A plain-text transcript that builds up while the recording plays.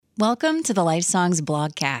Welcome to the Life Songs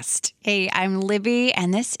blogcast. Hey, I'm Libby,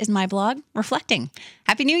 and this is my blog, Reflecting.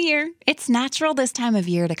 Happy New Year! It's natural this time of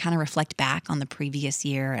year to kind of reflect back on the previous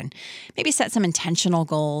year and maybe set some intentional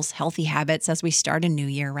goals, healthy habits as we start a new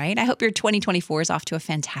year, right? I hope your 2024 is off to a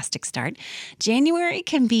fantastic start. January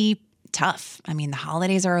can be tough. I mean, the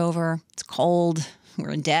holidays are over, it's cold,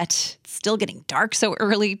 we're in debt. It's still getting dark so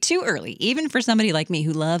early, too early, even for somebody like me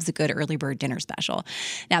who loves a good early bird dinner special.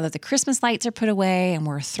 Now that the Christmas lights are put away and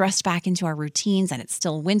we're thrust back into our routines and it's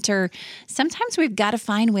still winter, sometimes we've got to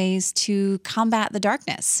find ways to combat the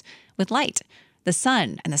darkness with light. The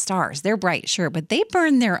sun and the stars, they're bright, sure, but they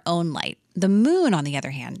burn their own light. The moon, on the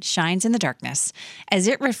other hand, shines in the darkness as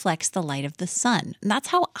it reflects the light of the sun. And that's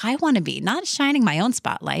how I want to be, not shining my own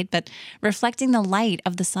spotlight, but reflecting the light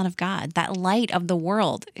of the Son of God, that light of the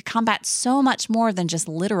world. It combats so much more than just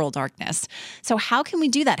literal darkness. So how can we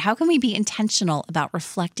do that? How can we be intentional about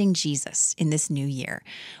reflecting Jesus in this new year?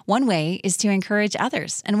 One way is to encourage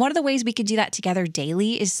others. And one of the ways we could do that together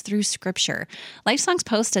daily is through Scripture. Life Songs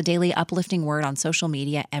posts a daily uplifting word on social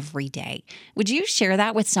media every day. Would you share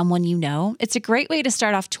that with someone you know? It's a great way to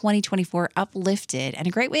start off 2024 uplifted and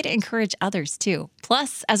a great way to encourage others too.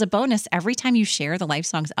 Plus, as a bonus, every time you share the Life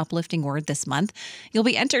Songs uplifting word this month, you'll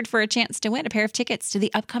be entered for a chance to win a pair of tickets to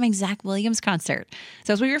the upcoming Zach Williams concert.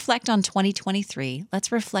 So as we reflect on 2023,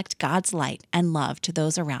 let's reflect God's light and love to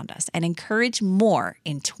those around us and encourage more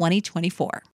in 2024.